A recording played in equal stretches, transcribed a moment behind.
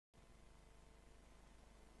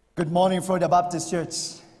Good morning, Florida Baptist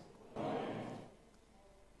Church.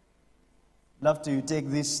 Love to take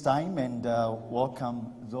this time and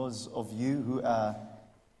welcome those of you who are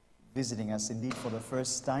visiting us indeed for the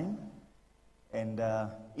first time. And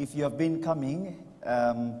if you have been coming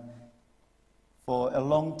for a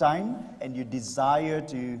long time and you desire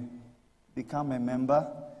to become a member,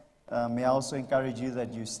 may I also encourage you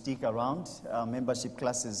that you stick around. Membership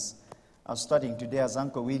classes are starting today, as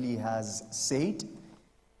Uncle Willie has said.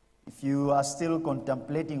 If you are still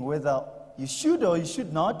contemplating whether you should or you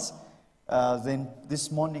should not, then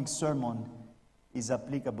this morning's sermon is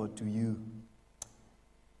applicable to you.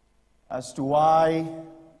 As to why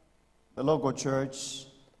the local church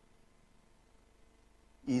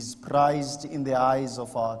is prized in the eyes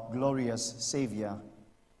of our glorious Savior,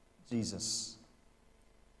 Jesus.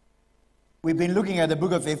 We've been looking at the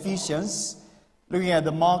book of Ephesians, looking at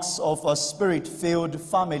the marks of a spirit-filled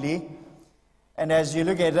family. And as you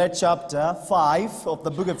look at that chapter 5 of the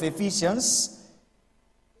book of Ephesians,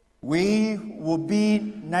 we would be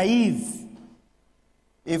naive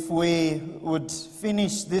if we would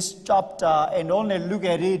finish this chapter and only look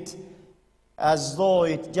at it as though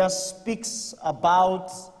it just speaks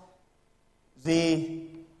about the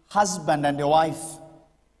husband and the wife,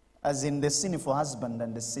 as in the sinful husband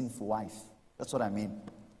and the sinful wife. That's what I mean.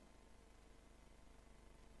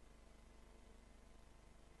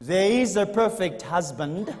 There is a perfect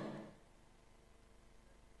husband,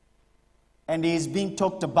 and he is being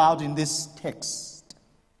talked about in this text.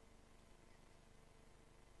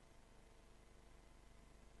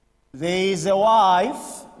 There is a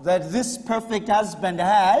wife that this perfect husband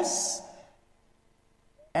has,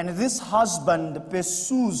 and this husband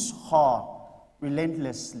pursues her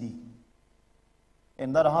relentlessly.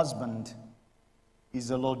 And that husband is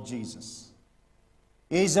the Lord Jesus.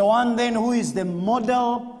 He is the one then who is the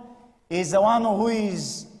model. He is the one who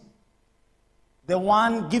is the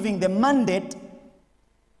one giving the mandate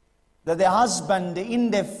that the husband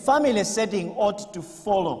in the family setting ought to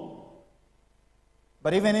follow.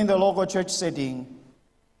 But even in the local church setting,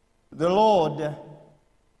 the Lord,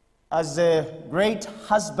 as a great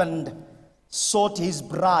husband, sought his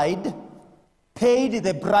bride, paid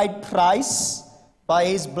the bride price by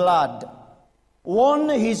his blood, won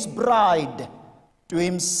his bride to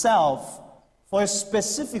himself for a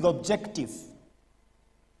specific objective.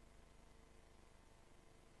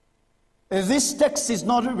 This text is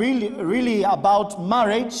not really about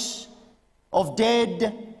marriage of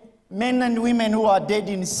dead men and women who are dead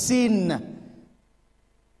in sin.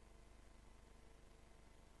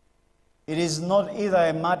 It is not either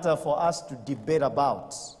a matter for us to debate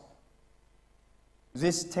about.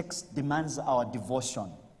 This text demands our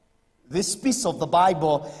devotion. This piece of the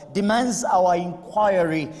Bible demands our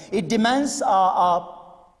inquiry. It demands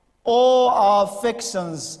all our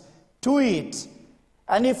affections to it.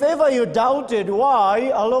 And if ever you doubted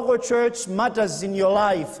why a local church matters in your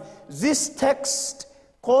life, this text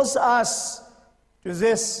calls us to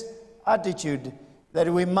this attitude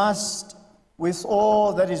that we must, with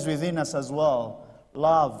all that is within us as well,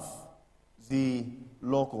 love the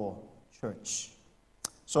local church.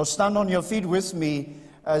 So stand on your feet with me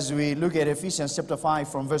as we look at Ephesians chapter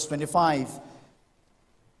 5 from verse 25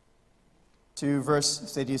 to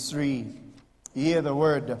verse 33. Hear the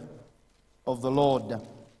word of the Lord.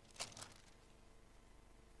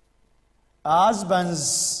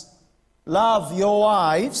 Husbands, love your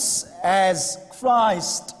wives as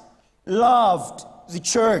Christ loved the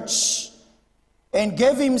church and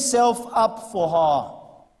gave himself up for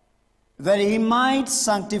her, that he might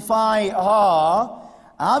sanctify her,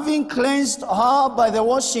 having cleansed her by the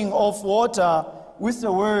washing of water with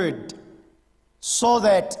the word, so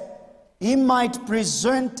that he might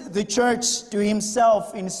present the church to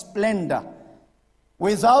himself in splendor,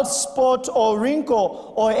 without spot or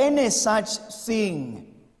wrinkle or any such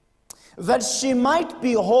thing, that she might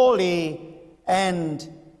be holy and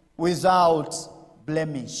without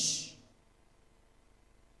blemish.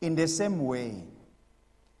 In the same way,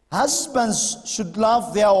 husbands should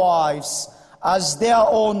love their wives as their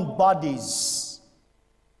own bodies.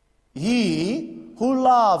 He who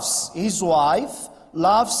loves his wife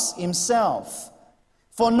loves himself.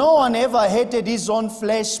 For no one ever hated his own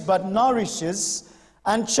flesh, but nourishes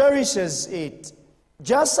and cherishes it,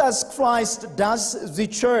 just as Christ does the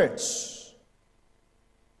church,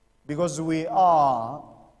 because we are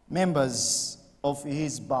members of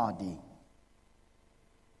his body.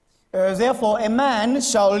 Therefore, a man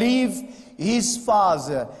shall leave his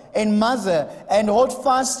father and mother and hold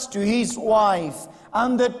fast to his wife,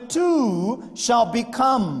 and the two shall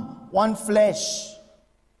become one flesh.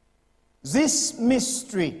 This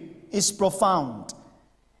mystery is profound,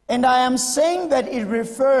 And I am saying that it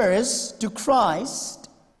refers to Christ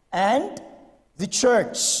and the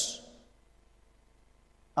church.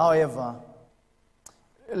 However,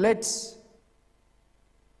 let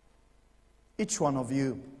each one of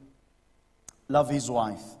you love his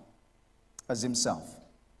wife as himself.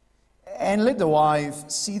 And let the wife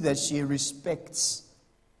see that she respects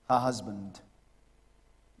her husband.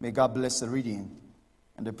 May God bless the reading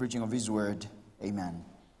and the preaching of his word. Amen.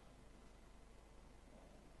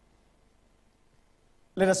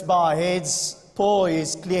 Let us bow our heads. Paul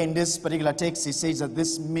is clear in this particular text. He says that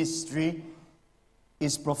this mystery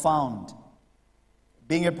is profound.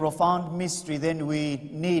 Being a profound mystery, then we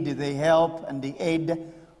need the help and the aid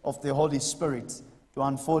of the Holy Spirit to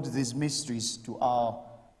unfold these mysteries to our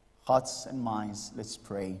hearts and minds. Let's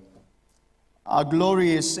pray. Our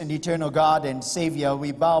glorious and eternal God and Savior,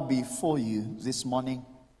 we bow before you this morning,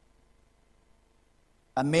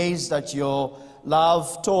 amazed at your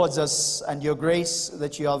love towards us and your grace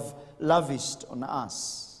that you have lavished on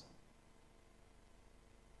us.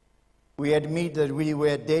 We admit that we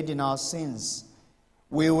were dead in our sins.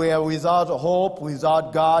 We were without hope,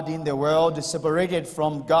 without God in the world, separated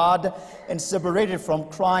from God and separated from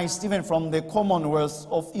Christ, even from the commonwealth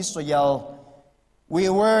of Israel. We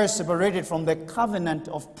were separated from the covenant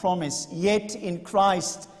of promise. Yet in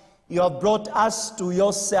Christ, you have brought us to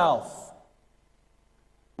yourself.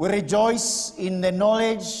 We rejoice in the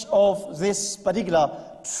knowledge of this particular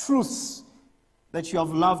truth, that you have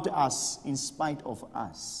loved us in spite of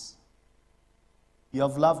us. You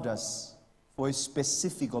have loved us for a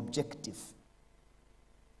specific objective.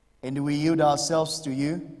 And we yield ourselves to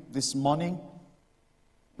you this morning.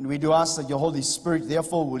 And we do ask that your Holy Spirit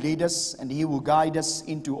therefore will lead us and he will guide us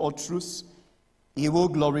into all truth. He will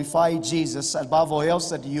glorify Jesus above all else,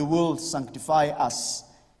 that you will sanctify us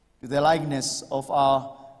to the likeness of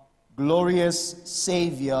our glorious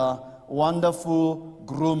Savior, wonderful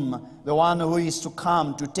groom, the one who is to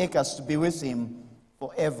come to take us to be with him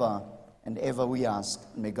forever and ever, we ask.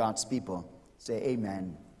 And may God's people say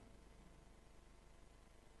amen.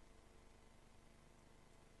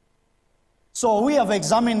 So we have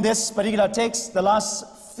examined this particular text the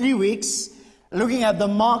last 3 weeks, looking at the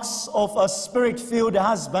marks of a spirit-filled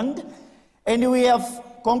husband. And we have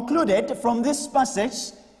concluded from this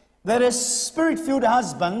passage that a spirit-filled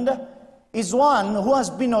husband is one who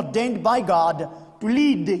has been ordained by God to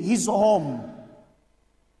lead his home.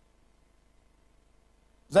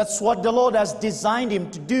 That's what the Lord has designed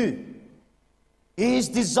him to do. He is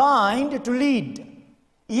designed to lead.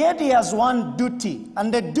 Yet he has one duty.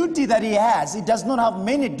 And the duty that he has, he does not have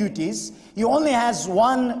many duties. He only has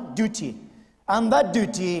one duty. And that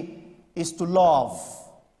duty is to love.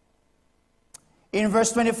 In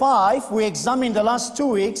verse 25, we examined the last 2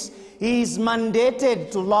 weeks, he is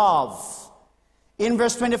mandated to love. In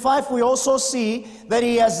verse 25, we also see that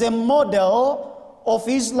he has a model of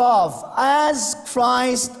his love, as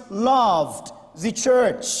Christ loved the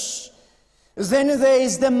church. Then there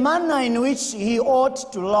is the manner in which he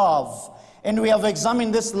ought to love. And we have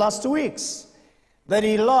examined this last 2 weeks, that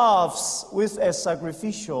he loves with a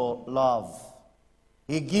sacrificial love.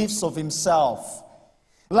 He gives of himself.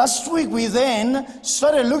 Last week we then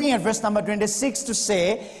started looking at verse number 26 to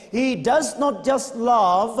say, he does not just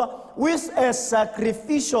love with a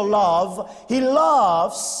sacrificial love, he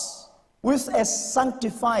loves with a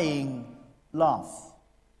sanctifying love.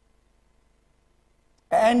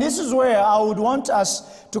 And this is where I would want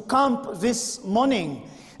us to camp this morning.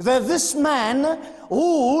 That this man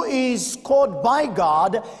who is called by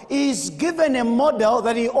God is given a model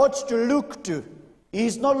that he ought to look to. He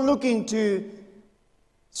is not looking to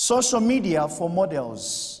social media for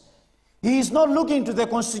models. He is not looking to the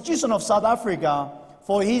Constitution of South Africa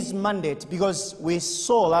for his mandate, because we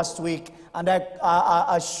saw last week, and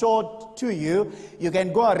I showed to you, you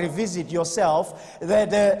can go and revisit yourself, that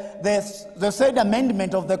the Third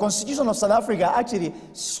Amendment of the Constitution of South Africa actually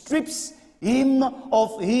strips him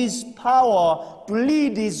of his power to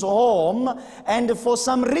lead his home, and for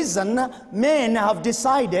some reason, men have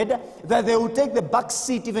decided that they will take the back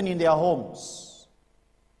seat even in their homes.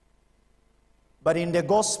 But in the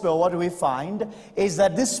gospel, what we find is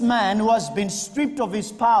that this man who has been stripped of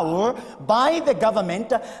his power by the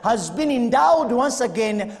government has been endowed once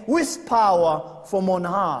again with power from on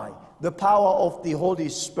high, the power of the Holy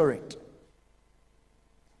Spirit.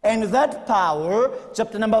 And that power,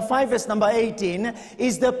 chapter number 5, verse number 18,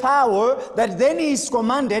 is the power that then he is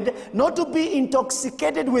commanded not to be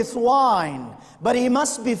intoxicated with wine, but he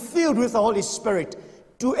must be filled with the Holy Spirit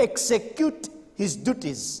to execute his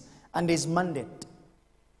duties and his mandate.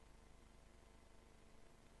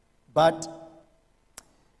 But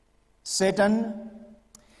Satan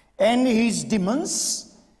and his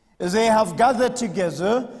demons, they have gathered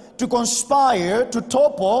together to conspire to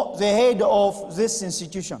topple the head of this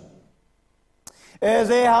institution.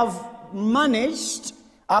 They have managed,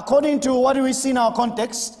 according to what we see in our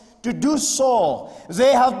context, to do so.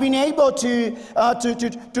 They have been able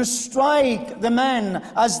to strike the man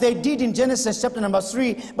as they did in Genesis chapter number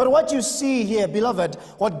 3. But what you see here, beloved,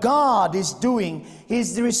 what God is doing,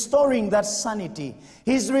 He's restoring that sanity.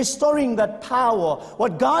 He's restoring that power.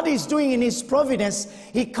 What God is doing in His providence,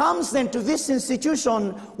 He comes then to this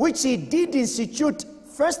institution which He did institute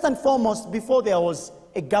first and foremost before there was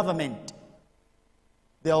a government.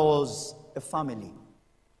 There was a family.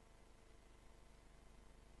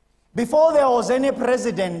 Before there was any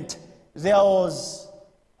president, there was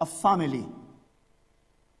a family.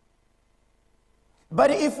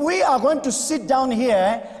 But if we are going to sit down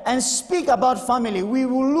here and speak about family, we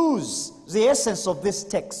will lose the essence of this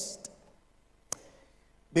text.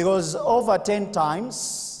 Because over 10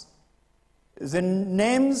 times, the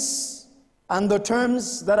names and the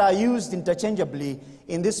terms that are used interchangeably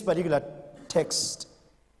in this particular text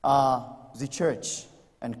are the church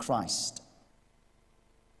and Christ.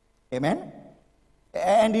 Amen?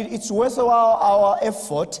 And it's worthwhile our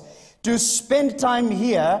effort to spend time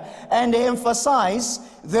here and emphasize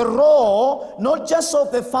the role, not just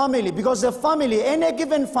of the family, because the family, any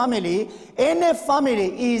given family, any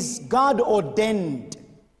family is God ordained.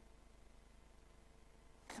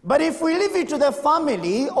 But if we leave it to the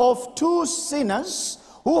family of two sinners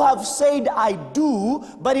who have said, I do,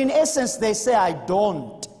 but in essence they say, I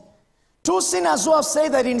don't. Two sinners who have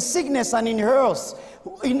said that in sickness and in health,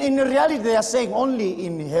 in reality they are saying only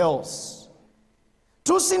in health.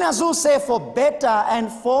 Two sinners who say for better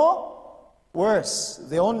and for worse,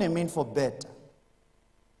 they only mean for better.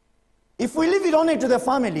 If we leave it only to the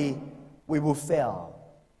family, we will fail.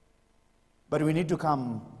 But we need to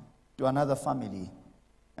come to another family,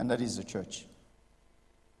 and that is the church.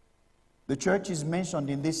 The church is mentioned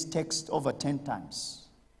in this text over 10 times.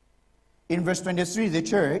 In verse 23, the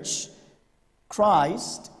church,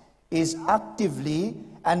 Christ, is actively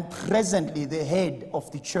and presently the head of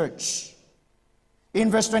the church. In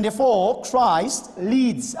verse 24, Christ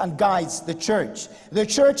leads and guides the church. The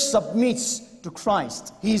church submits to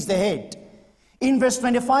Christ. He is the head. In verse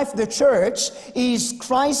 25, the church is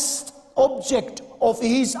Christ's object of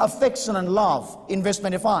his affection and love. In verse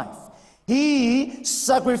 25, he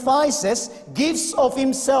sacrifices, gives of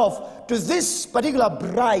himself to this particular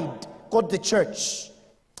bride called the church.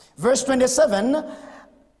 Verse 27,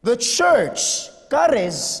 the church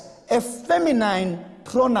carries a feminine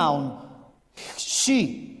pronoun,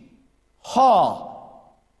 she, her.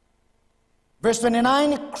 Verse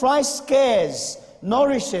 29, Christ cares,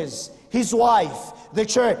 nourishes his wife, the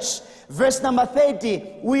church. Verse number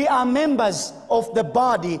 30, we are members of the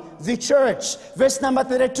body, the church. Verse number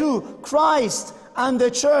 32, Christ and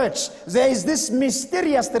the church. There is this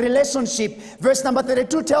mysterious relationship. Verse number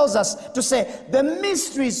 32 tells us to say, the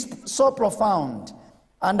mystery is so profound.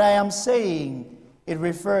 And I am saying it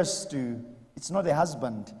refers to, it's not a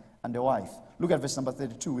husband and a wife. Look at verse number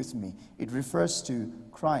 32 with me. It refers to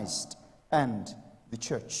Christ and the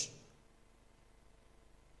church.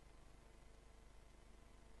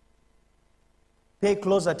 Pay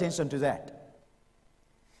close attention to that.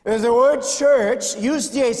 The word church,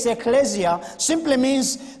 used here as ecclesia, simply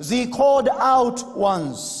means the called out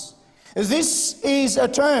ones. This is a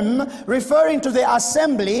term referring to the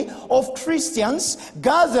assembly of Christians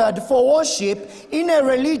gathered for worship in a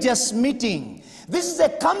religious meeting. This is a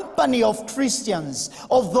company of Christians,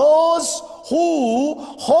 of those who,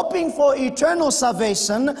 hoping for eternal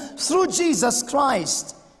salvation through Jesus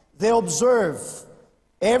Christ, they observe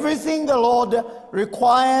everything the Lord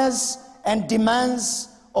requires and demands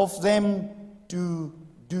of them to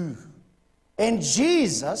do. And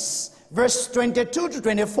Jesus, verse 22 to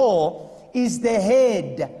 24, is the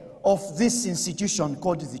head of this institution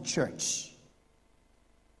called the church.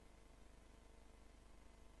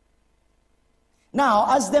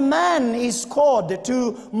 Now, as the man is called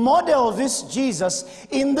to model this Jesus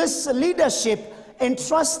in this leadership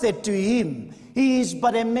entrusted to him, he is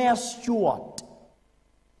but a mere steward.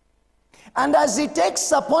 And as he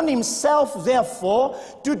takes upon himself, therefore,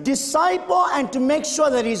 to disciple and to make sure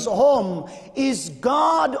that his home is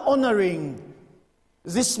God-honoring,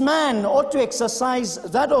 this man ought to exercise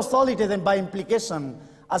that authority then by implication,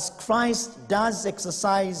 as Christ does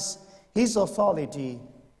exercise his authority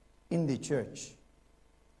in the church.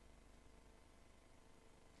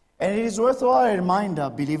 And it is worthwhile a reminder,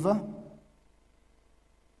 believer,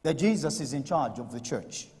 that Jesus is in charge of the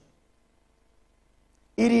church.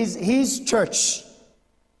 It is his church.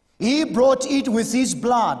 He brought it with his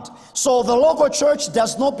blood. So the local church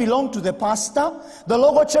does not belong to the pastor. The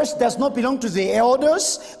local church does not belong to the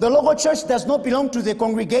elders. The local church does not belong to the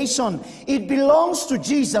congregation. It belongs to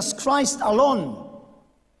Jesus Christ alone.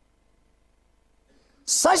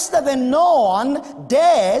 Such that then no one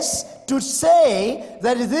dares to say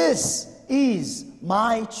that this is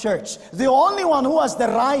my church. The only one who has the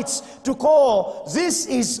rights to call this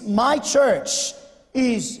is my church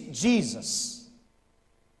is Jesus.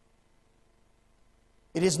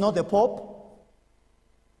 It is not the Pope.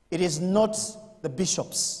 It is not the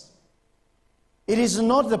bishops. It is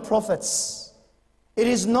not the prophets. It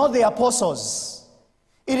is not the apostles.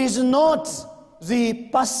 It is not the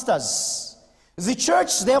pastors. The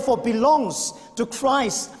church therefore belongs to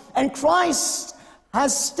Christ, and Christ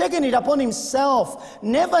has taken it upon himself.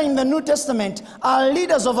 Never in the New Testament are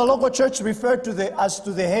leaders of a local church referred to as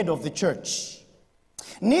the head of the church.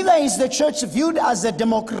 Neither is the church viewed as a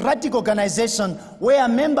democratic organization where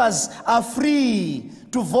members are free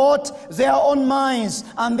to vote their own minds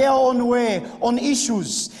and their own way on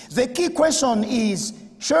issues. The key question is,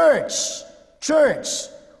 church,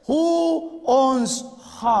 who owns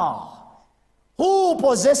her? Who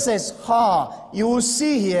possesses her? You will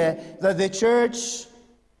see here that the church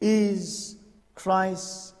is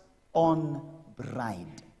Christ's own bride.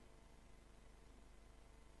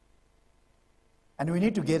 And we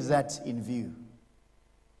need to get that in view.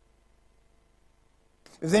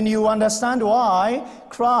 Then you understand why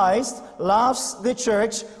Christ loves the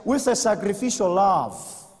church with a sacrificial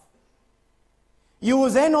love. You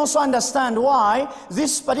will then also understand why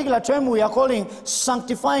this particular term we are calling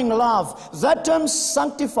sanctifying love. That term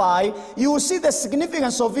sanctify, you will see the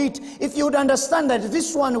significance of it if you would understand that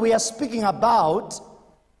this one we are speaking about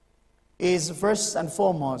is first and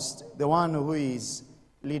foremost the one who is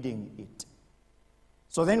leading it.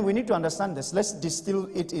 So then we need to understand this. Let's distill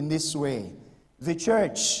it in this way. The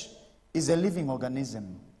church is a living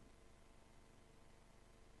organism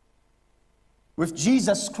with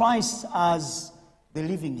Jesus Christ as the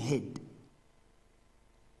living head.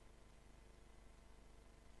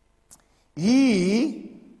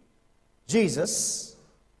 He, Jesus,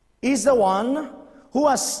 is the one who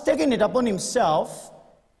has taken it upon himself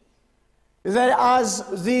that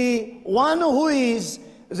as the one who is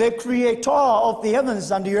the creator of the heavens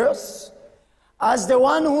and the earth, as the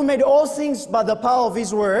one who made all things by the power of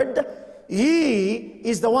his word, he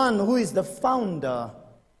is the one who is the founder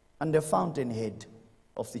and the fountainhead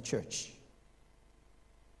of the church.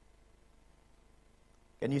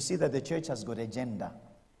 Can you see that the church has got a gender?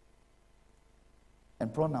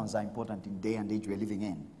 And pronouns are important in day and age we're living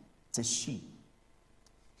in. It's a she.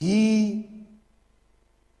 He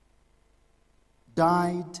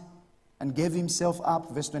died and gave himself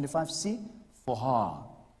up, verse 25, see, for her.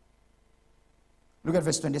 Look at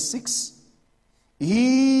verse 26.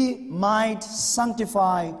 He might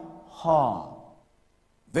sanctify her.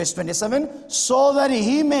 Verse 27, so that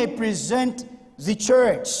he may present the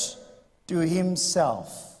church to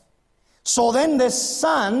himself. So then the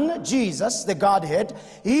Son, Jesus, the Godhead,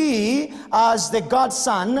 he as the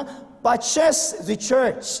God-Son purchased the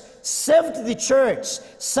church, saved the church,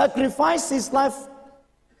 sacrificed his life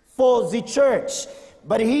for the church.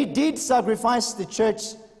 But he did sacrifice the church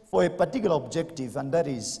for a particular objective, and that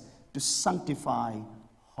is to sanctify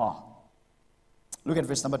her. Look at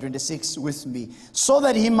verse number 26 with me. So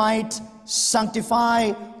that he might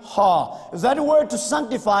sanctify her. That word to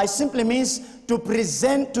sanctify simply means to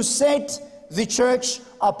present, to set the church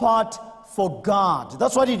apart for God.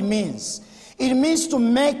 That's what it means. It means to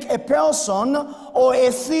make a person or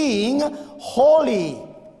a thing holy.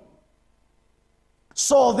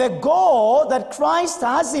 So the goal that Christ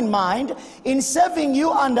has in mind in saving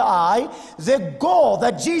you and I, the goal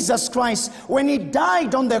that Jesus Christ, when he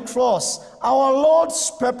died on the cross, our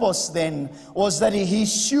Lord's purpose then was that he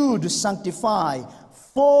should sanctify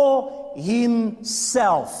for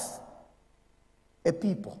himself a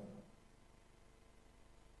people.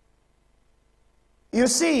 You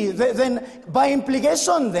see, then by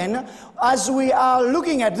implication then, as we are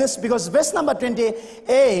looking at this, because verse number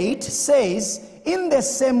 28 says, in the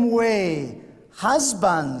same way,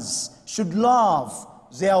 husbands should love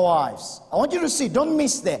their wives. I want you to see, don't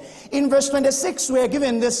miss there. In verse 26, we are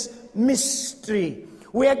given this mystery.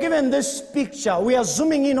 We are given this picture. We are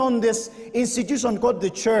zooming in on this institution called the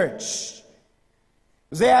church.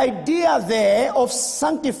 The idea there of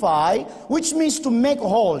sanctify, which means to make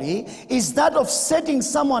holy, is that of setting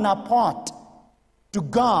someone apart to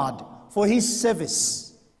God for his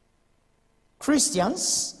service.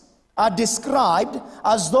 Christians are described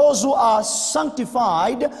as those who are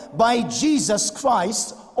sanctified by Jesus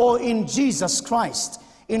Christ or in Jesus Christ.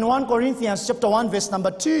 in 1 Corinthians chapter 1, verse number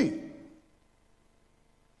 2.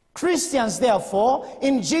 Christians, therefore,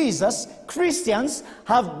 in Jesus, Christians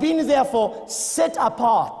have been therefore set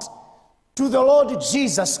apart to the Lord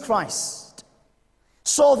Jesus Christ.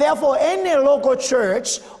 So therefore, any local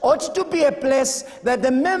church ought to be a place that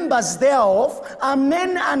the members thereof are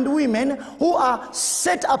men and women who are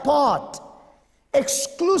set apart,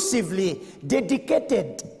 exclusively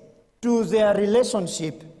dedicated to their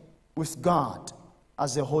relationship with God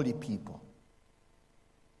as a holy people.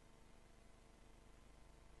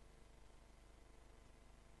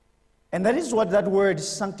 And that is what that word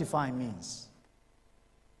sanctify means.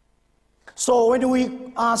 So when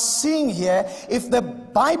we are seeing here, if the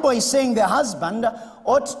Bible is saying the husband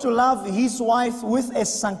ought to love his wife with a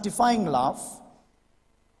sanctifying love,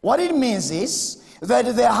 what it means is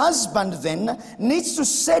that the husband then needs to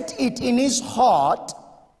set it in his heart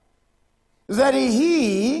that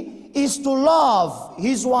he is to love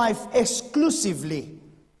his wife exclusively.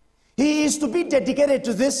 He is to be dedicated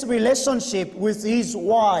to this relationship with his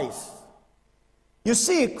wife. You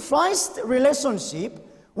see, Christ's relationship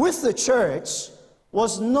with the church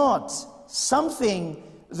was not something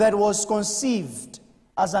that was conceived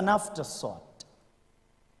as an afterthought.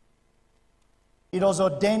 It was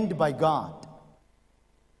ordained by God.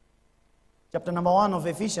 Chapter number 1 of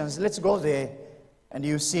Ephesians, let's go there and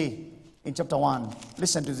you see in chapter 1.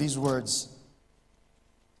 Listen to these words.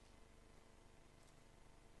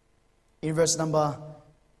 In verse number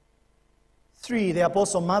 3, the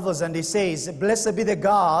apostle marvels and he says, "Blessed be the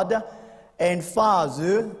God and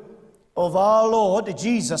Father of our Lord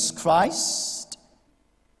Jesus Christ,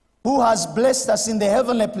 who has blessed us in the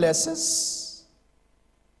heavenly places,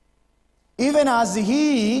 even as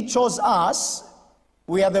he chose us."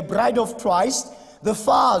 We are the bride of Christ. The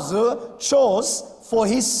Father chose for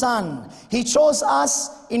his Son. He chose us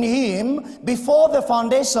in him before the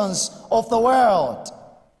foundations of the world.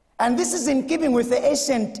 And this is in keeping with the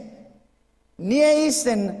ancient Near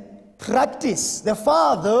Eastern practice. The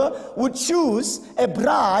father would choose a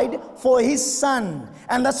bride for his son.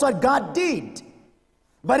 And that's what God did.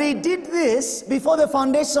 But he did this before the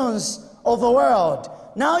foundations of the world.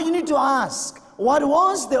 Now you need to ask, what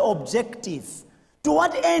was the objective? To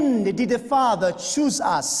what end did the Father choose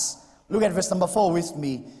us? Look at verse number 4 with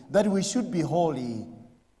me. That we should be holy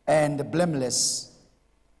and blameless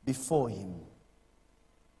before him.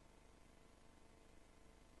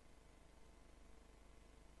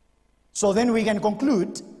 So then we can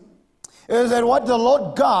conclude that what the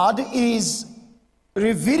Lord God is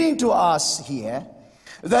revealing to us here,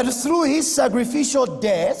 that through his sacrificial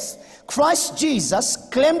death, Christ Jesus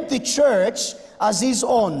claimed the church as his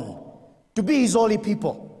own, to be his holy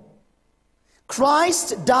people.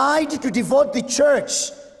 Christ died to devote the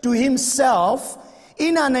church to himself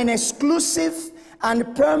in an exclusive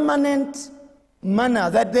and permanent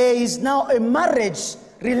manner, that there is now a marriage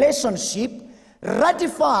relationship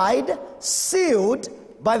ratified, sealed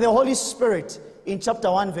by the Holy Spirit in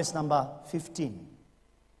chapter 1, verse number 15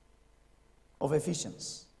 of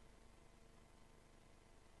Ephesians.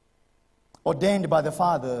 Ordained by the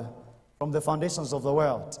Father from the foundations of the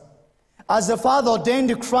world. As the Father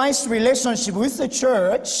ordained Christ's relationship with the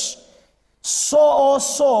church, so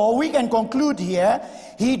also we can conclude here,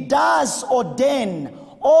 he does ordain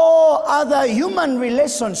all other human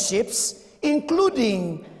relationships,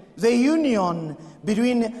 including the union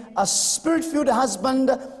between a spirit-filled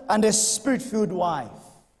husband and a spirit-filled wife.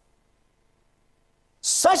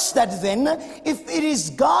 Such that then, if it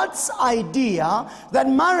is God's idea that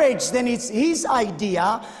marriage, then it's his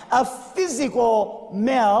idea, a physical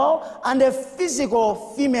male and a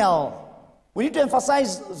physical female. We need to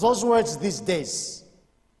emphasize those words these days.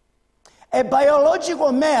 A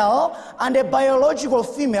biological male and a biological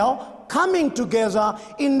female coming together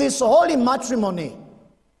in this holy matrimony.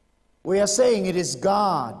 We are saying it is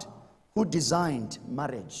God who designed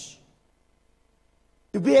marriage.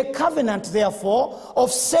 To be a covenant, therefore,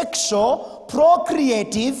 of sexual,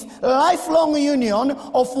 procreative, lifelong union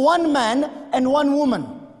of one man and one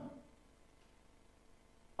woman.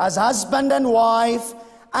 As husband and wife,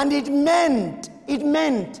 and it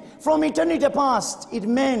meant, from eternity past, it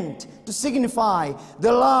meant to signify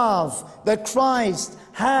the love that Christ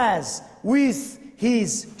has with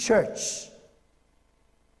his church.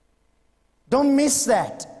 Don't miss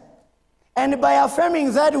that. And by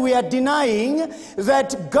affirming that, we are denying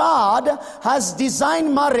that God has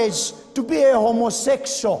designed marriage to be a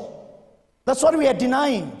homosexual. That's what we are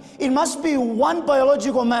denying. It must be one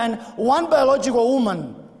biological man, one biological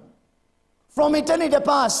woman. From eternity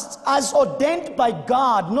past, as ordained by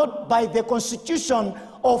God, not by the constitution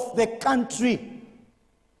of the country.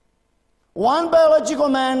 One biological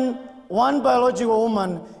man, one biological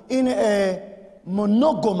woman in a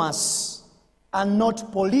monogamous and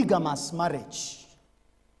not polygamous marriage.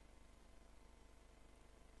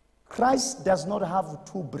 Christ does not have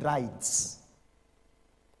two brides.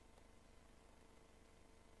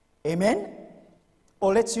 Amen?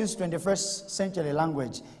 Or let's use 21st century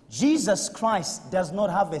language. Jesus Christ does not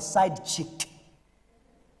have a side chick.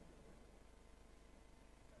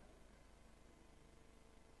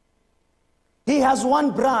 He has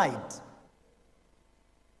one bride.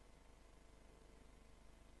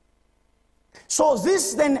 So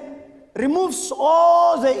this then removes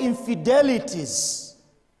all the infidelities,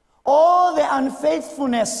 all the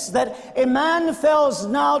unfaithfulness that a man fails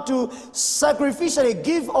now to sacrificially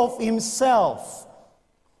give of himself.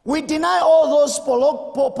 We deny all those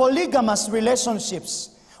polygamous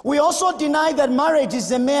relationships. We also deny that marriage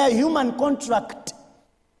is a mere human contract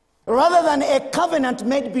rather than a covenant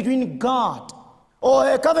made between God or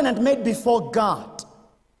a covenant made before God.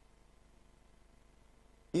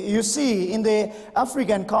 You see, in the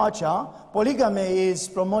African culture, polygamy is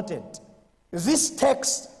promoted. This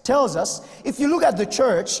text tells us, if you look at the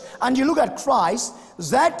church and you look at Christ,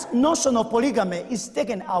 that notion of polygamy is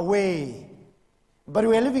taken away. But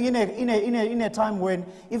we are living in a time when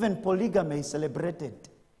even polygamy is celebrated.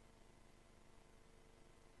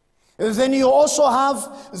 Then you also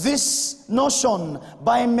have this notion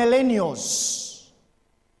by millennials,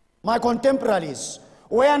 my contemporaries,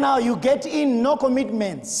 where now you get in no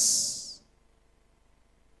commitments.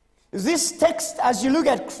 This text, as you look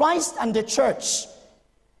at Christ and the church,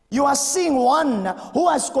 you are seeing one who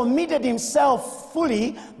has committed himself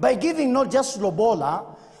fully by giving not just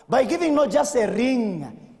lobola, by giving not just a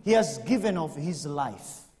ring, he has given of his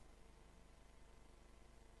life.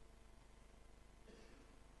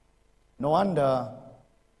 No wonder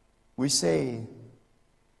we say,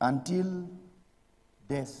 until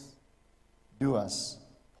death do us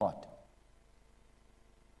part.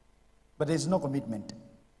 But there's no commitment.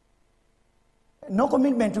 No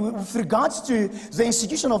commitment with regards to the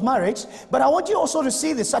institution of marriage. But I want you also to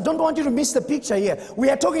see this. I don't want you to miss the picture here. We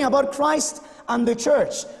are talking about Christ and the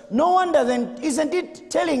church. No wonder then, isn't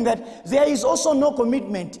it telling that there is also no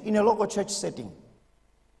commitment in a local church setting?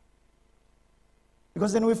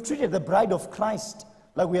 Because then we've treated the bride of Christ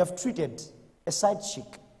like we have treated a side chick.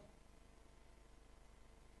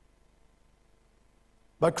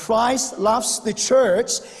 But Christ loves the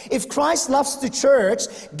church. If Christ loves the church,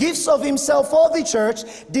 gives of himself for the church,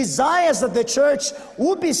 desires that the church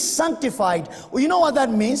would be sanctified. Well, you know what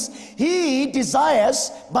that means? He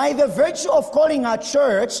desires, by the virtue of calling our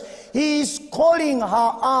church, he is calling her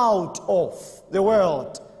out of the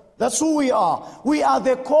world. That's who we are. We are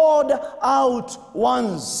the called out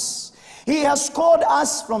ones. He has called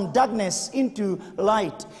us from darkness into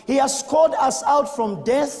light. He has called us out from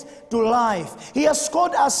death to life. He has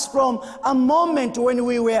called us from a moment when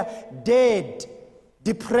we were dead,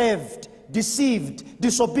 depraved, deceived,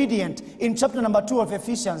 disobedient in chapter number 2 of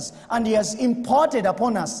Ephesians, and he has imparted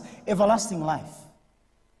upon us everlasting life.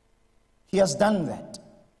 He has done that.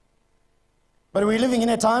 But we're living in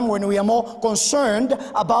a time when we are more concerned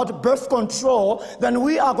about birth control than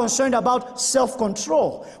we are concerned about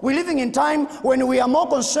self-control. We're living in time when we are more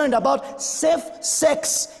concerned about safe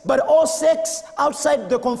sex, but all sex outside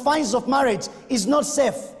the confines of marriage is not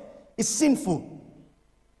safe. It's sinful.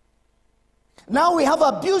 Now we have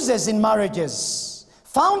abuses in marriages,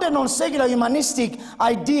 founded on secular humanistic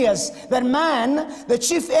ideas that man, the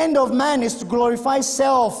chief end of man is to glorify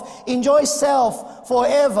self, enjoy self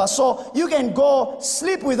forever. So you can go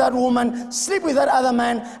sleep with that woman, sleep with that other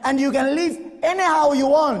man, and you can live anyhow you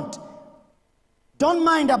want. Don't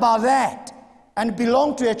mind about that and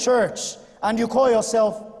belong to a church and you call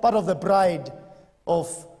yourself part of the bride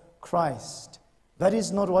of Christ. That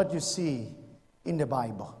is not what you see in the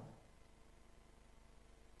Bible.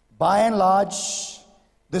 By and large,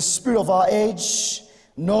 the spirit of our age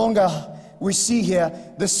no longer, we see here,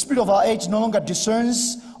 the spirit of our age no longer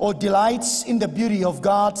discerns or delights in the beauty of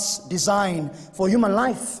God's design for human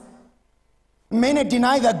life. Many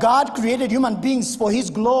deny that God created human beings for his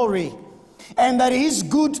glory and that his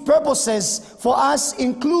good purposes for us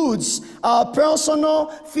includes our personal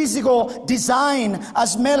physical design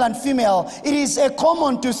as male and female. It is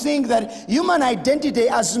common to think that human identity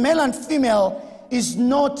as male and female is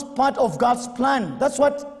not part of God's plan. That's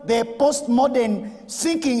what the postmodern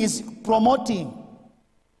thinking is promoting.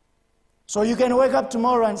 So you can wake up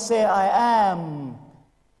tomorrow and say, I am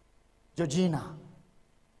Georgina,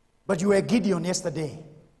 but you were Gideon yesterday.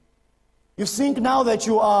 You think now that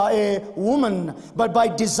you are a woman, but by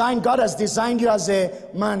design, God has designed you as a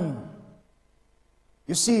man.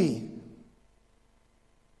 You see,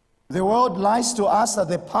 The world lies to us that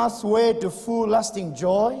the pathway to full lasting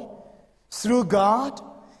joy through God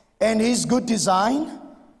and His good design,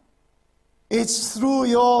 it's through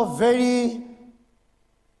your very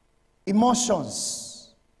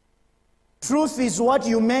emotions. Truth is what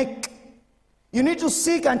you make. You need to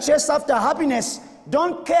seek and chase after happiness.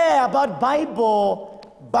 Don't care about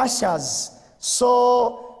Bible bashers,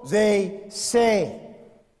 so they say.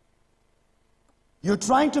 You're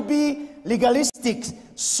trying to be legalistic,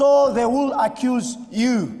 so they will accuse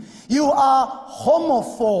you. You are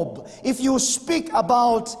homophobe if you speak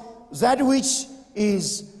about that which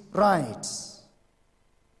is right.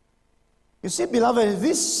 You see, beloved,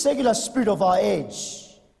 this secular spirit of our age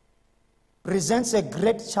presents a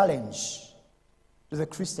great challenge to the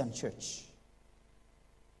Christian church.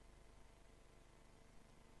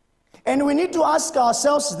 And we need to ask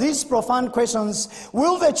ourselves these profound questions.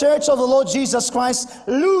 Will the church of the Lord Jesus Christ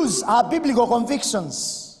lose our biblical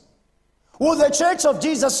convictions? Will the church of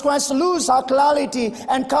Jesus Christ lose her clarity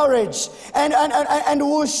and courage? And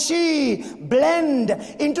will she blend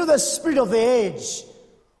into the spirit of the age?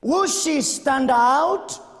 Will she stand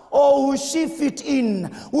out, or will she fit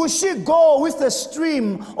in? Will she go with the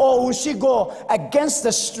stream, or will she go against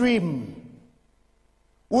the stream?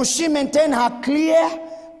 Will she maintain her clear,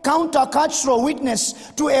 countercultural witness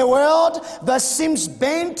to a world that seems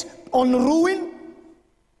bent on ruin?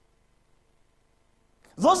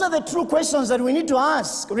 Those are the true questions that we need to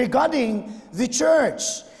ask regarding the church.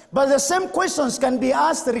 But the same questions can be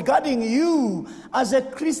asked regarding you as a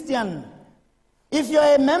Christian. If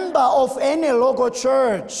you're a member of any local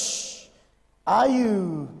church, are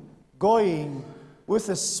you going with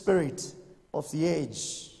the spirit of the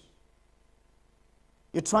age?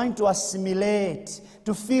 You're trying to assimilate,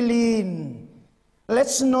 to fill in.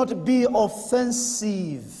 Let's not be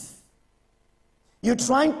offensive. You're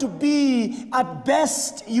trying to be, at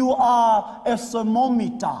best, you are a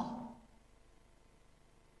thermometer.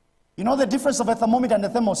 You know the difference of a thermometer and a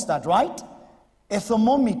thermostat, right? A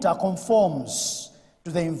thermometer conforms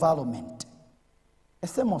to the environment. A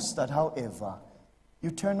thermostat, however,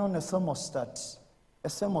 you turn on a thermostat,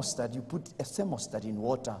 you put a thermostat in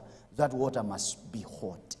water, that water must be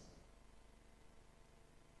hot.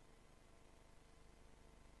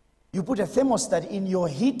 You put a thermostat in your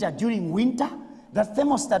heater during winter, that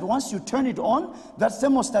thermostat, once you turn it on, that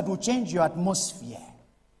thermostat will change your atmosphere.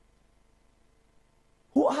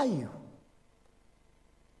 Who are you?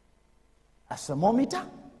 A thermometer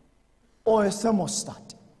or a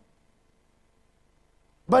thermostat?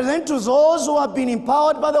 But then to those who have been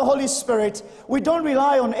empowered by the Holy Spirit, we don't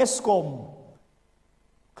rely on ESCOM.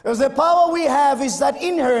 Because the power we have is that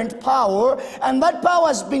inherent power, and that power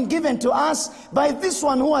has been given to us by this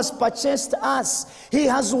one who has purchased us. He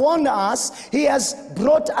has won us. He has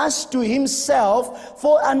brought us to himself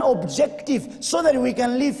for an objective so that we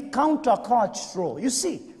can live countercultural. You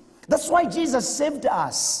see, that's why Jesus saved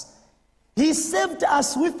us. He saved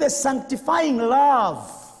us with the sanctifying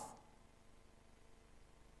love.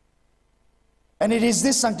 And it is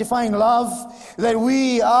this sanctifying love that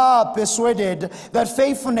we are persuaded that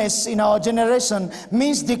faithfulness in our generation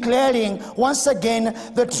means declaring once again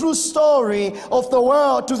the true story of the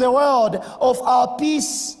world to the world of our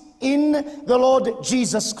peace in the Lord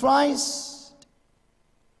Jesus Christ.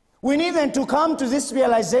 We need then to come to this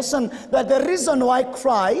realization that the reason why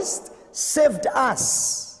Christ saved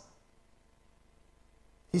us,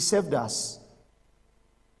 He saved us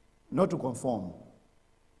not to conform,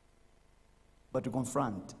 but to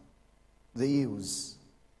confront the ills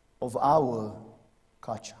of our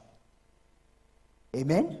culture.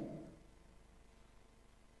 Amen?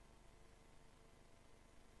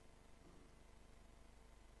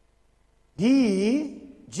 He,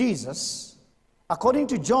 Jesus, according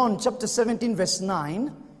to John chapter 17 verse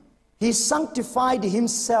 9, He sanctified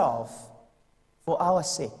Himself for our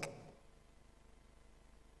sake,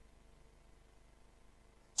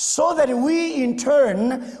 so that we in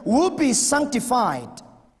turn will be sanctified.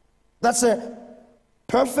 That's a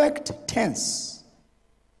perfect tense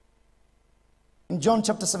in John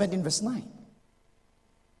chapter 17 verse 9.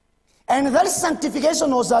 And that sanctification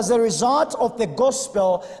was as a result of the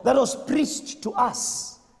gospel that was preached to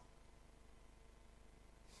us.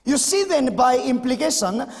 You see then, by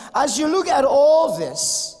implication, as you look at all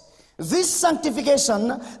this sanctification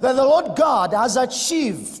that the Lord God has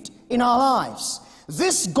achieved in our lives,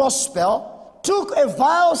 this gospel took a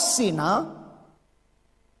vile sinner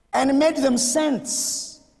and made them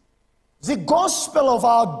saints. The gospel of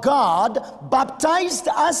our God baptized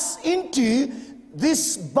us into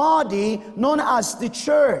this body known as the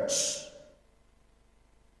church.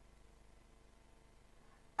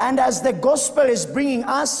 And as the gospel is bringing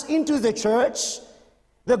us into the church,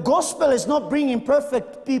 the gospel is not bringing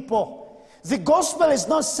perfect people. The gospel is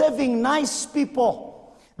not saving nice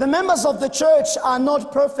people. The members of the church are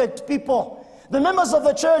not perfect people. The members of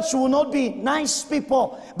the church will not be nice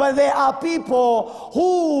people, but there are people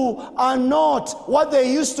who are not what they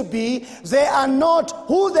used to be. They are not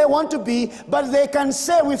who they want to be, but they can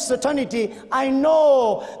say with certainty, I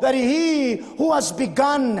know that he who has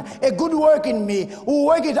begun a good work in me will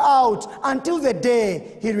work it out until the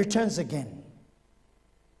day he returns again.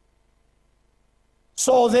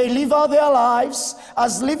 So they live out their lives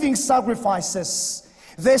as living sacrifices.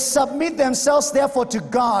 They submit themselves, therefore, to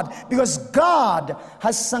God because God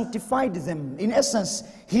has sanctified them. In essence,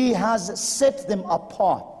 he has set them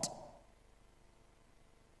apart.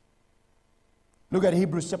 Look at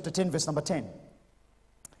Hebrews chapter 10, verse number 10.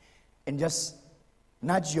 And just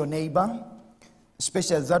nudge your neighbor,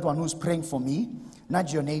 especially that one who's praying for me.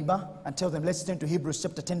 Nudge your neighbor and tell them, let's turn to Hebrews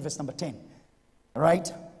chapter 10, verse number 10. All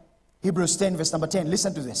right? Hebrews 10, verse number 10.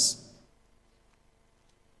 Listen to this.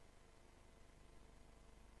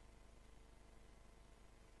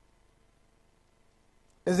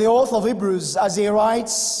 The author of Hebrews, as he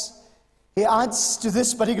writes, he adds to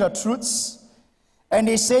this particular truths, and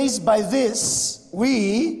he says, by this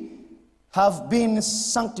we have been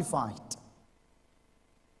sanctified.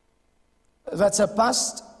 That's a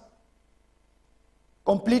past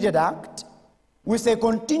completed act with a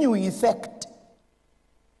continuing effect.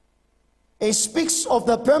 It speaks of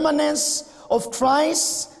the permanence of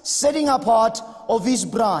Christ setting apart of his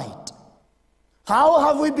bride. How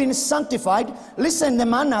have we been sanctified? Listen, the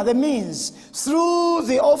manner, the means, through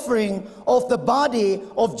the offering of the body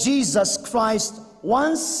of Jesus Christ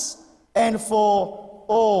once and for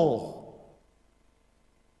all.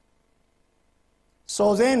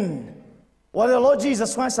 So then, what the Lord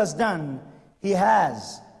Jesus Christ has done, he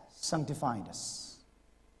has sanctified us.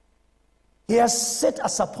 He has set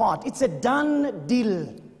us apart. It's a done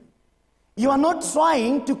deal. You are not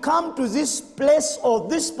trying to come to this place or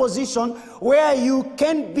this position where you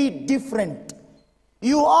can be different.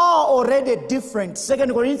 You are already different. 2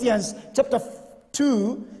 Corinthians chapter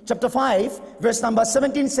 5, verse number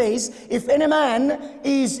 17 says, if any man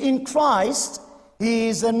is in Christ, he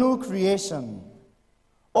is a new creation.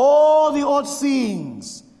 All the old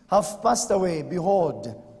things have passed away.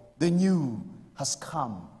 Behold, the new has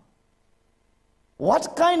come.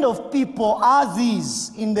 What kind of people are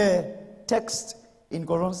these in the text in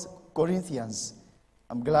Corinthians?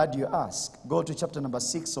 I'm glad you asked. Go to chapter number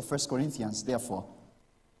 6 of 1 Corinthians, therefore.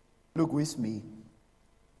 Look with me.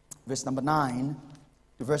 Verse number 9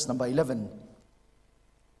 to verse number 11.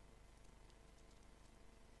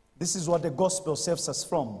 This is what the gospel saves us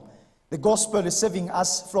from. The gospel is saving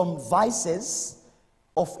us from vices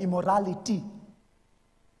of immorality.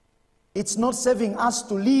 It's not saving us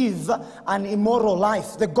to live an immoral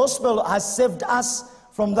life. The gospel has saved us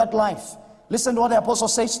from that life. Listen to what the apostle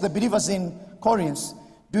says to the believers in Corinth.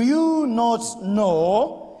 Do you not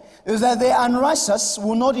know that the unrighteous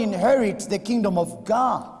will not inherit the kingdom of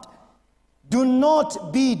God? Do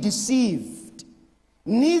not be deceived.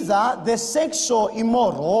 Neither the sexual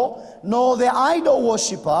immoral, nor the idol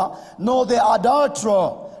worshipper, nor the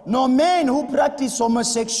adulterer, nor men who practice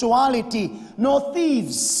homosexuality, nor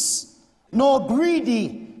thieves, nor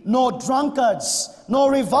greedy, nor drunkards,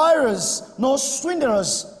 nor revilers, nor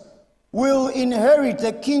swindlers will inherit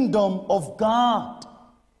the kingdom of God.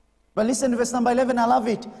 But listen to verse number 11, I love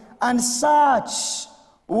it. And such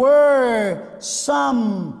were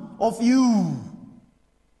some of you.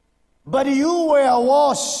 But you were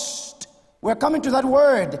washed. We're coming to that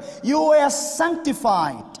word. You were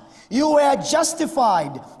sanctified. You were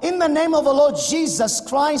justified in the name of the Lord Jesus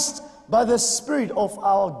Christ by the Spirit of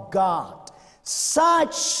our God.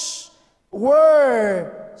 Such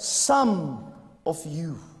were some of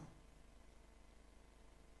you.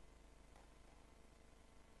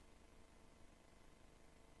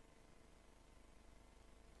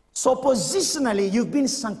 So positionally, you've been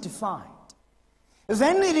sanctified.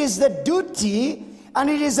 Then it is the duty and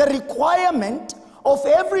it is a requirement of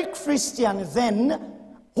every Christian then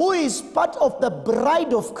who is part of the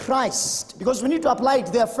bride of Christ, because we need to apply it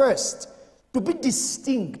there first, to be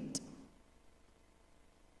distinct.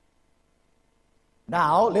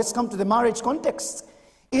 Now, let's come to the marriage context.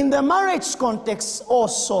 In the marriage context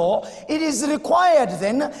also, it is required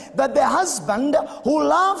then that the husband who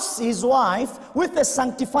loves his wife with a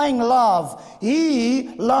sanctifying love,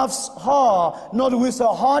 he loves her not with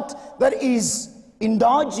a heart that is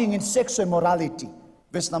indulging in sexual immorality.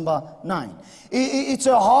 Verse number 9. It's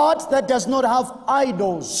a heart that does not have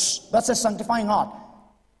idols. That's a sanctifying heart.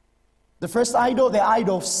 The first idol, the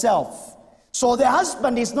idol of self. So the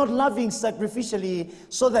husband is not loving sacrificially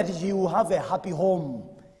so that he will have a happy home.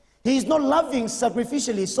 He is not loving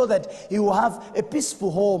sacrificially so that he will have a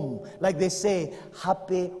peaceful home. Like they say,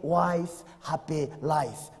 happy wife, happy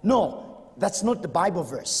life. No, that's not the Bible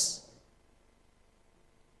verse.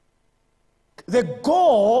 The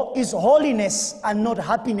goal is holiness and not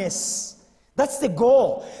happiness. That's the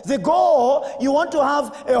goal. The goal, you want to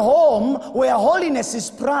have a home where holiness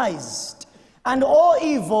is prized and all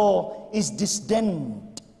evil is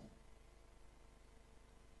disdained.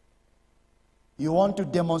 You want to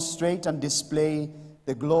demonstrate and display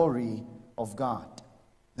the glory of God.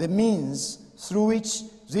 The means through which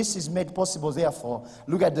this is made possible, therefore,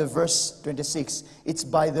 look at the verse 26. It's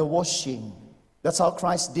by the washing. That's how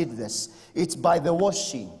Christ did this. It's by the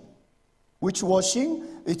washing. Which washing?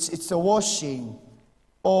 It's the washing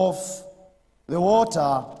of the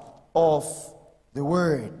water of the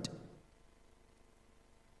Word.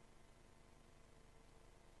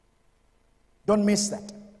 Don't miss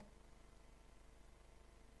that.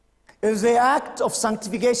 It is the act of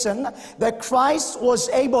sanctification that Christ was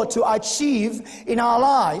able to achieve in our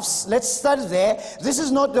lives. Let's start there. This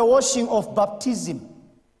is not the washing of baptism.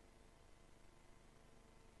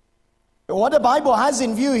 What the Bible has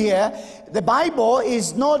in view here, the Bible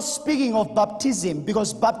is not speaking of baptism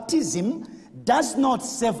because baptism does not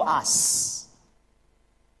save us.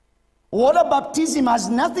 Water baptism has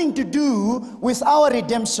nothing to do with our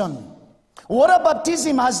redemption. Water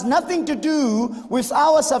baptism has nothing to do with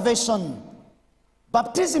our salvation.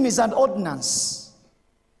 Baptism is an ordinance.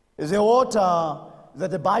 The water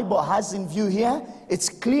that the Bible has in view here, it's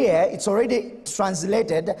clear, it's already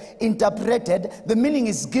translated, interpreted, the meaning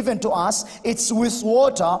is given to us. It's with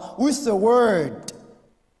water, with the Word.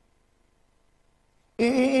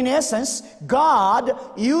 In essence, God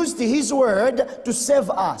used His Word to save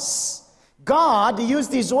us. God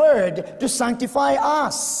used His Word to sanctify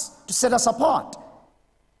us, to set us apart.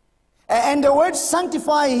 And the word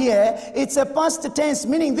sanctify here, it's a past tense,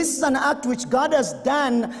 meaning this is an act which God has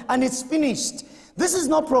done and it's finished. This is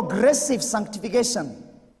not progressive sanctification.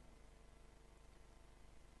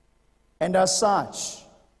 And as such,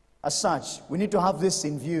 we need to have this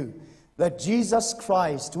in view, that Jesus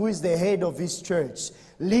Christ, who is the head of His church,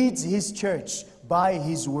 leads His church by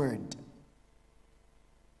His Word.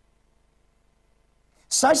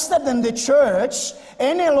 Such that then the church,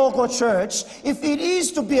 any local church, if it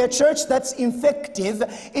is to be a church that's effective,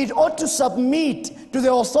 it ought to submit to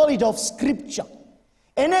the authority of Scripture.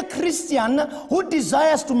 Any Christian who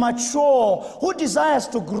desires to mature, who desires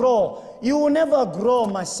to grow, you will never grow,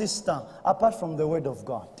 my sister, apart from the Word of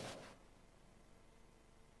God.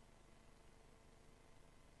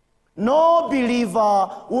 No believer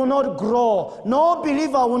will not grow. No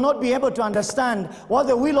believer will not be able to understand what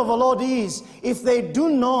the will of the Lord is if they do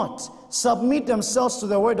not submit themselves to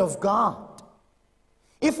the Word of God.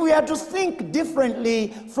 If we are to think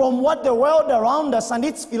differently from what the world around us and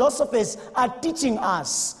its philosophers are teaching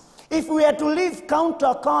us, if we are to live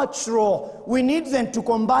countercultural, we need then to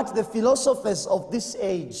combat the philosophers of this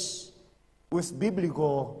age with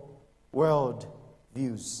biblical world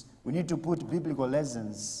views. We need to put biblical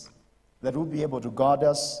lessons that will be able to guard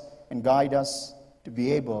us and guide us to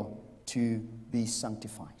be able to be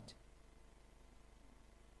sanctified.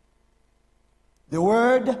 The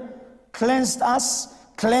Word cleanses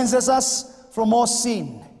us from all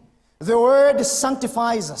sin. The Word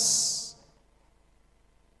sanctifies us.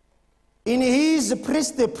 In His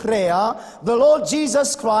priestly prayer, the Lord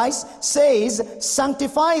Jesus Christ says,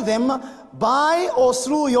 sanctify them by or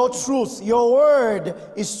through your truth. Your Word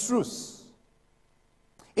is truth.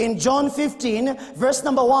 In John 15, verse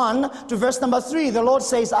number 1 to verse number 3, the Lord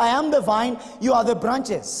says, I am the vine, you are the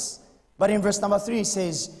branches. But in verse number 3, He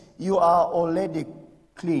says, you are already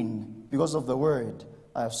clean because of the word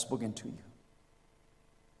I have spoken to you.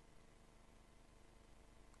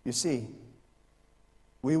 You see,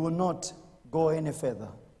 we will not go any further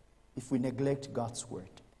if we neglect God's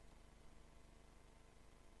word.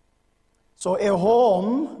 So a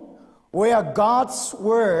home where God's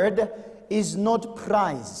word is not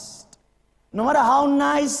prized, no matter how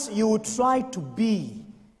nice you will try to be,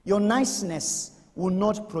 your niceness will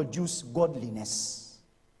not produce godliness.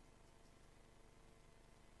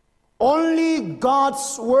 Only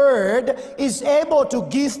God's word is able to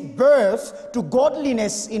give birth to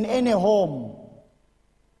godliness in any home.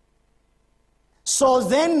 So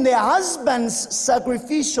then the husband's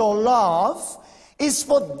sacrificial love is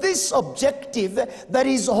for this objective, that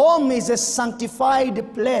his home is a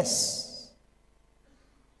sanctified place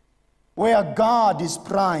where God is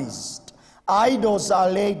prized. Idols are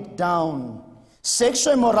laid down.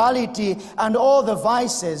 Sexual immorality and all the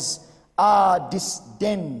vices are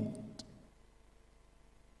disdained.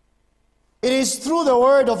 It is through the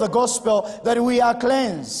word of the gospel that we are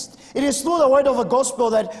cleansed. It is through the word of the gospel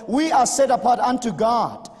that we are set apart unto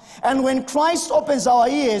God. And when Christ opens our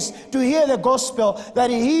ears to hear the gospel, that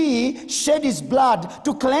he shed his blood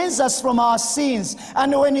to cleanse us from our sins,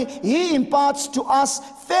 and when he imparts to us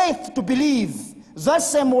faith to believe that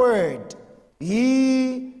same word,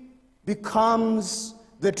 he becomes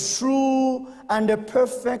the true and the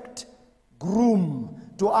perfect groom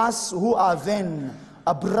to us who are then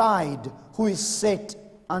a bride who is set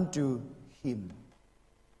unto him.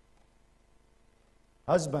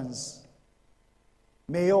 Husbands,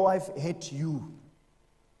 may your wife hate you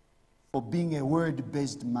for being a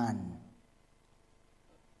word-based man.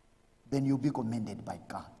 Then you'll be commended by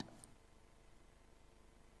God.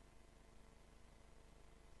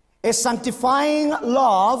 A sanctifying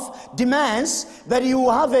love demands that you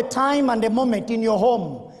have a time and a moment in your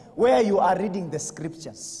home where you are reading the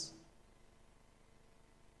scriptures.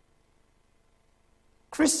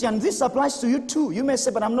 Christian, this applies to you too. You may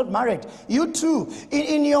say, but I'm not married. You too.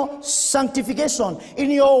 In your sanctification,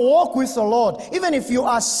 in your walk with the Lord, even if you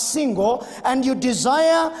are single and you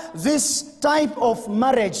desire this type of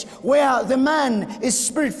marriage where the man is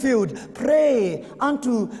spirit-filled, pray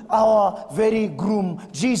unto our very groom,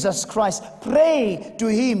 Jesus Christ. Pray to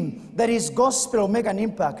him that his gospel will make an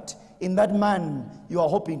impact in that man you are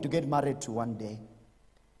hoping to get married to one day.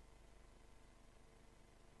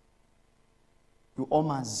 To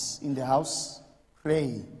Omas in the house,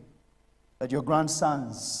 pray that your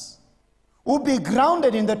grandsons will be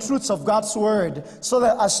grounded in the truths of God's word, so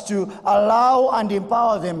that as to allow and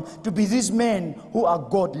empower them to be these men who are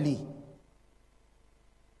godly.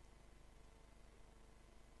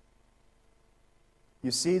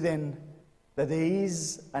 You see then that there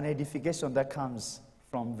is an edification that comes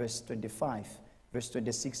from verse 25, verse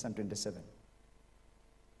 26 and 27.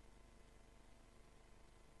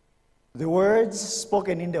 The words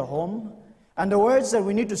spoken in the home and the words that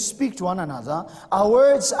we need to speak to one another are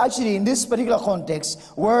words, actually in this particular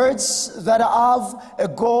context, words that have a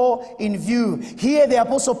goal in view. Here the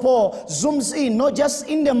Apostle Paul zooms in, not just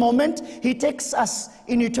in the moment, he takes us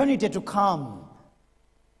in eternity to come.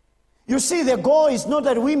 You see, the goal is not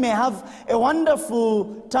that we may have a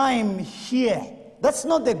wonderful time here. That's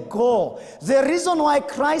not the goal. The reason why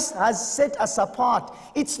Christ has set us apart,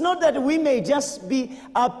 it's not that we may just be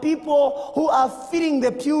a people who are filling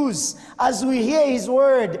the pews as we hear his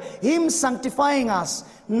word, him sanctifying us.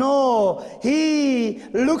 No, he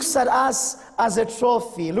looks at us as a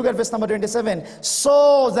trophy. Look at verse number 27.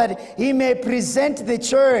 So that he may present the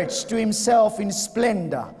church to himself in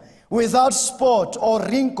splendor, without spot or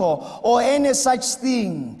wrinkle or any such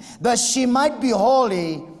thing, that she might be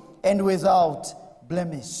holy and without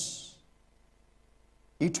blemish.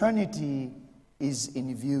 Eternity is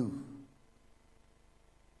in view.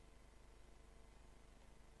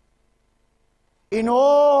 In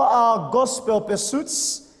all our gospel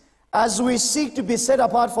pursuits, as we seek to be set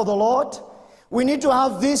apart for the Lord, we need to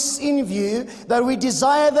have this in view, that we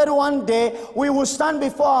desire that one day we will stand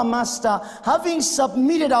before our Master, having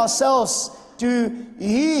submitted ourselves to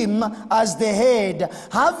him as the head,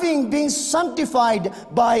 having been sanctified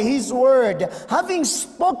by his word, having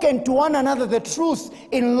spoken to one another the truth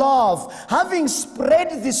in love, having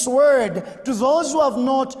spread this word to those who have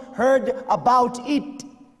not heard about it,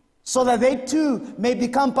 so that they too may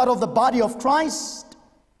become part of the body of Christ.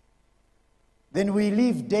 Then we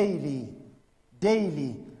live daily.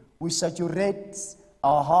 We saturate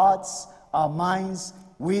our hearts, our minds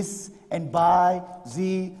with and by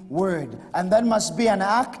the word. And that must be an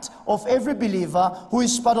act of every believer who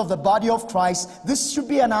is part of the body of Christ. This should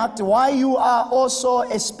be an act why you are also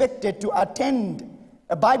expected to attend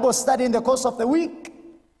a Bible study in the course of the week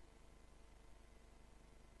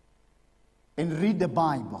and read the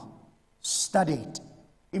Bible, study it,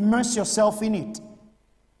 immerse yourself in it,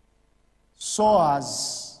 so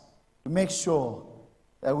as to make sure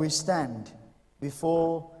that we stand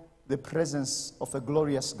before the presence of a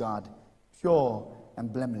glorious God, pure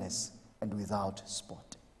and blameless and without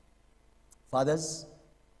spot. Fathers,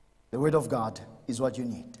 the word of God is what you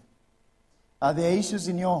need. Are there issues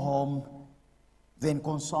in your home? Then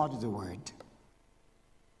consult the word.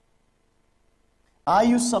 Are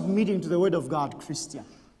you submitting to the word of God, Christian?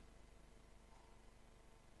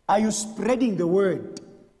 Are you spreading the word?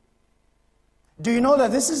 Do you know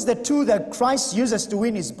that this is the tool that Christ uses to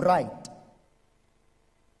win his bride?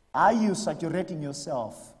 Are you saturating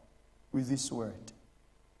yourself with this word?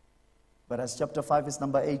 But as chapter 5 verse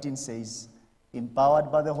number 18 says,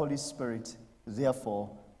 empowered by the Holy Spirit, therefore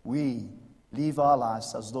we live our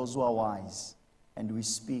lives as those who are wise, and we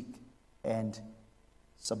speak and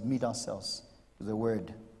submit ourselves to the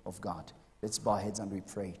word of God. Let's bow our heads and we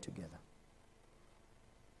pray together.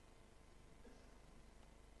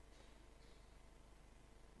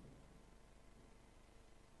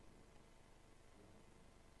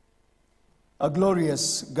 Our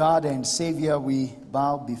glorious God and Savior, we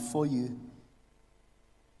bow before you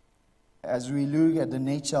as we look at the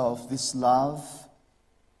nature of this love.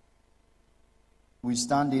 We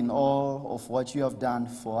stand in awe of what you have done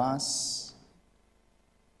for us,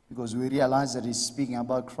 because we realize that he's speaking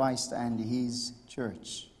about Christ and his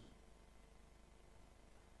church.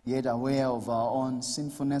 Yet aware of our own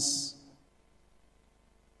sinfulness,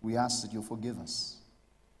 we ask that you forgive us.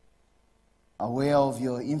 Aware of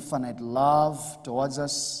your infinite love towards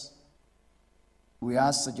us, we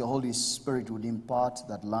ask that your Holy Spirit would impart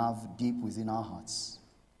that love deep within our hearts.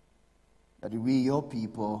 That we, your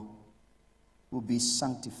people, will be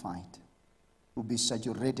sanctified, will be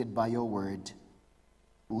saturated by your word,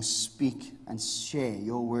 will speak and share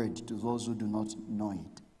your word to those who do not know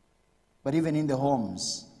it. But even in the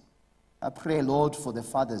homes, I pray, Lord, for the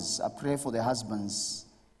fathers. I pray for the husbands.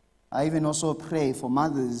 I even also pray for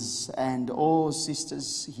mothers and all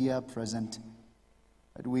sisters here present,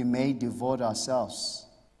 that we may devote ourselves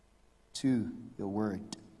to your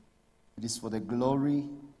word. It is for the glory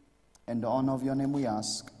and the honor of your name we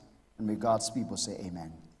ask, and may God's people say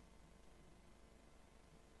amen.